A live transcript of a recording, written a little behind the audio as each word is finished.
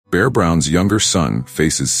Bear Brown's younger son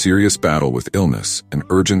faces serious battle with illness. An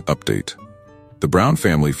urgent update. The Brown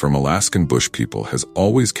family from Alaskan bush people has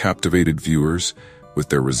always captivated viewers with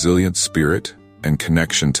their resilient spirit and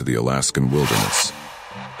connection to the Alaskan wilderness.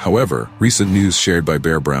 However, recent news shared by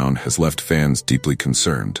Bear Brown has left fans deeply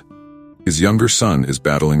concerned. His younger son is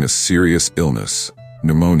battling a serious illness,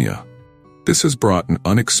 pneumonia. This has brought an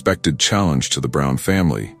unexpected challenge to the Brown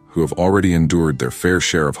family, who have already endured their fair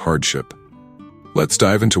share of hardship. Let's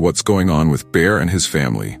dive into what's going on with Bear and his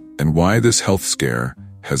family, and why this health scare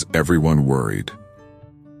has everyone worried.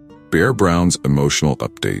 Bear Brown's emotional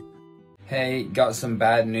update. Hey, got some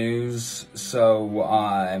bad news. So,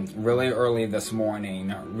 really early this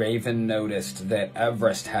morning, Raven noticed that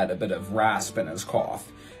Everest had a bit of rasp in his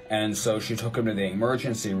cough. And so she took him to the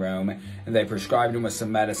emergency room, and they prescribed him with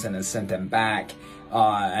some medicine and sent him back.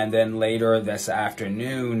 And then later this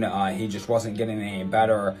afternoon, he just wasn't getting any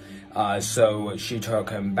better. So she took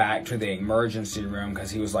him back to the emergency room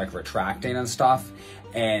because he was like retracting and stuff.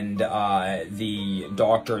 And the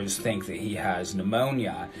doctors think that he has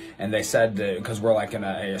pneumonia, and they said that because we're like in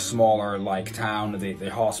a smaller like town, the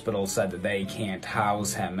hospital said that they can't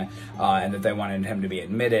house him, and that they wanted him to be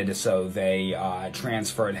admitted, so they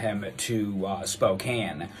transferred him to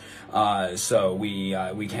Spokane. So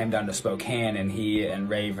we came down to Spokane, and he and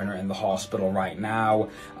Raven are in the hospital right now,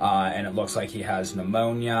 and it looks like he has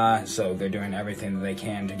pneumonia, so they're doing everything that they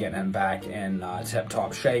can to get him back in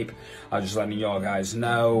tip-top shape. Just letting y'all guys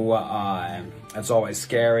know, it's always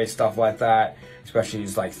scary, stuff like that, especially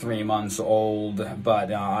he's like 3 months old,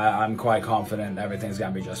 but I'm quite confident everything's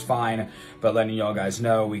gonna be just fine. But letting y'all guys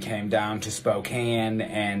know, we came down to Spokane,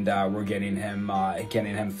 and we're getting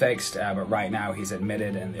him fixed, but right now he's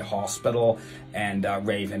admitted in the hospital, and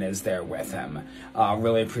Raven is there with him.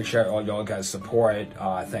 Really appreciate all y'all guys' support.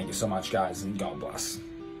 Thank you so much, guys, and God bless.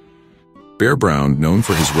 Bear Brown, known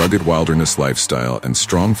for his rugged wilderness lifestyle and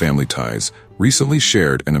strong family ties, recently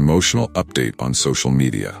shared an emotional update on social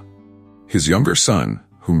media. His younger son,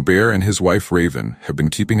 whom Bear and his wife Raven have been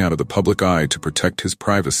keeping out of the public eye to protect his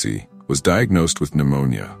privacy, was diagnosed with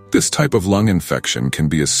pneumonia. This type of lung infection can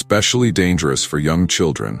be especially dangerous for young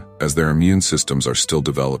children, as their immune systems are still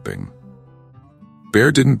developing.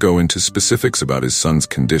 Bear didn't go into specifics about his son's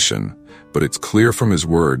condition, but it's clear from his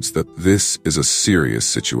words that this is a serious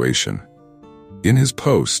situation. In his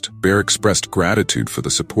post, Bear expressed gratitude for the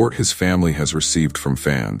support his family has received from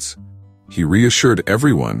fans. He reassured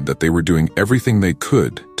everyone that they were doing everything they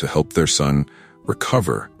could to help their son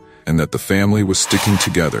recover, and that the family was sticking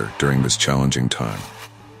together during this challenging time.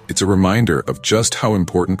 It's a reminder of just how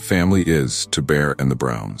important family is to Bear and the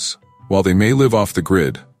Browns. While they may live off the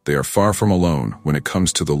grid, they are far from alone when it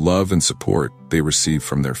comes to the love and support they receive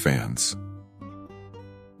from their fans.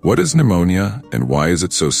 What is pneumonia, and why is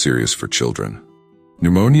it so serious for children?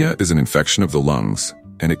 Pneumonia is an infection of the lungs,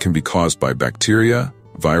 and it can be caused by bacteria,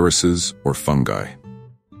 viruses, or fungi.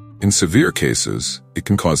 In severe cases, it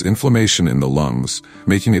can cause inflammation in the lungs,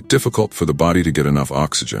 making it difficult for the body to get enough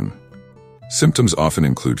oxygen. Symptoms often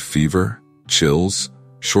include fever, chills,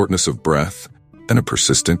 shortness of breath, and a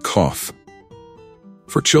persistent cough.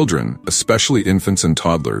 For children, especially infants and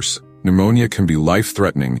toddlers, pneumonia can be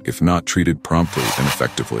life-threatening if not treated promptly and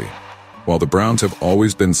effectively. While the Browns have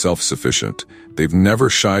always been self-sufficient, they've never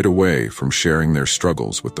shied away from sharing their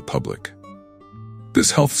struggles with the public.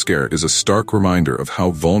 This health scare is a stark reminder of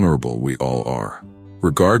how vulnerable we all are.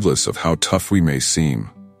 Regardless of how tough we may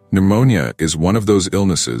seem, pneumonia is one of those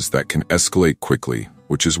illnesses that can escalate quickly,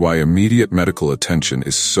 which is why immediate medical attention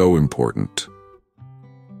is so important.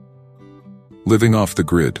 Living off the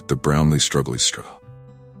grid, the Brownlee struggle.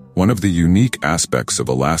 One of the unique aspects of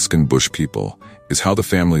Alaskan bush people is how the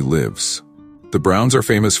family lives. The Browns are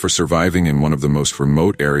famous for surviving in one of the most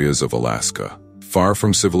remote areas of Alaska, far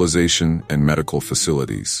from civilization and medical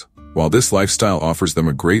facilities. While this lifestyle offers them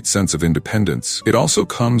a great sense of independence, it also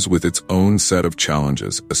comes with its own set of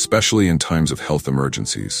challenges, especially in times of health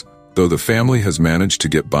emergencies. Though the family has managed to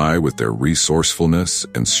get by with their resourcefulness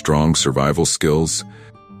and strong survival skills,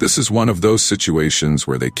 this is one of those situations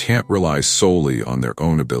where they can't rely solely on their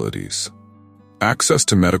own abilities. Access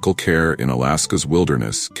to medical care in Alaska's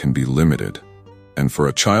wilderness can be limited, and for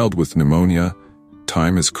a child with pneumonia,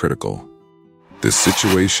 time is critical. This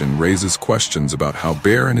situation raises questions about how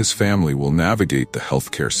Bear and his family will navigate the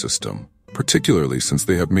healthcare system, particularly since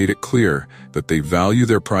they have made it clear that they value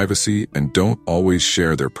their privacy and don't always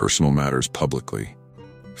share their personal matters publicly.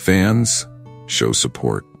 Fans, show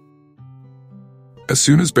support. As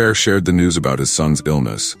soon as Bear shared the news about his son's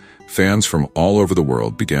illness, fans from all over the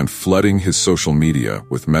world began flooding his social media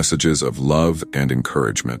with messages of love and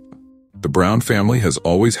encouragement. The Brown family has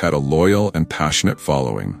always had a loyal and passionate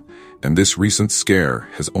following, and this recent scare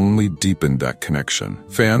has only deepened that connection.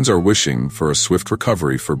 Fans are wishing for a swift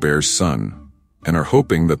recovery for Bear's son, and are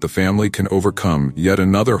hoping that the family can overcome yet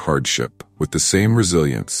another hardship with the same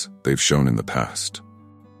resilience they've shown in the past.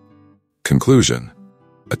 Conclusion: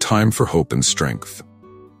 a time for hope and strength.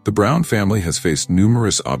 The Brown family has faced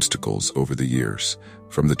numerous obstacles over the years,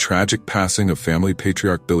 from the tragic passing of family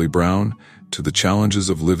patriarch Billy Brown to the challenges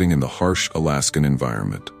of living in the harsh Alaskan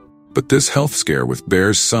environment. But this health scare with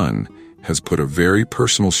Bear's son has put a very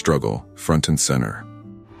personal struggle front and center.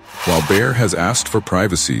 While Bear has asked for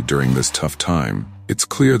privacy during this tough time, it's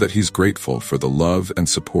clear that he's grateful for the love and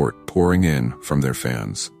support pouring in from their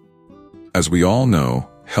fans. As we all know,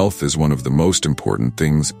 health is one of the most important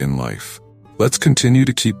things in life. Let's continue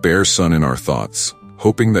to keep Bear's son in our thoughts,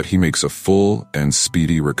 hoping that he makes a full and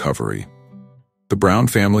speedy recovery. The Brown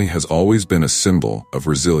family has always been a symbol of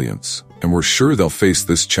resilience, and we're sure they'll face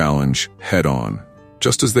this challenge head-on,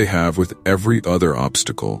 just as they have with every other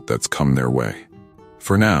obstacle that's come their way.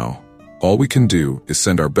 For now, all we can do is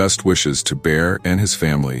send our best wishes to Bear and his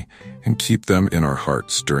family and keep them in our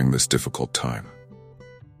hearts during this difficult time.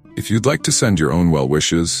 If you'd like to send your own well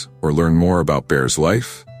wishes or learn more about Bear's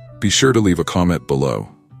life, be sure to leave a comment below,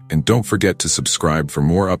 and don't forget to subscribe for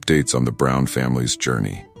more updates on the Brown family's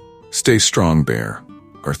journey. Stay strong, Bear.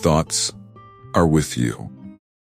 Our thoughts are with you.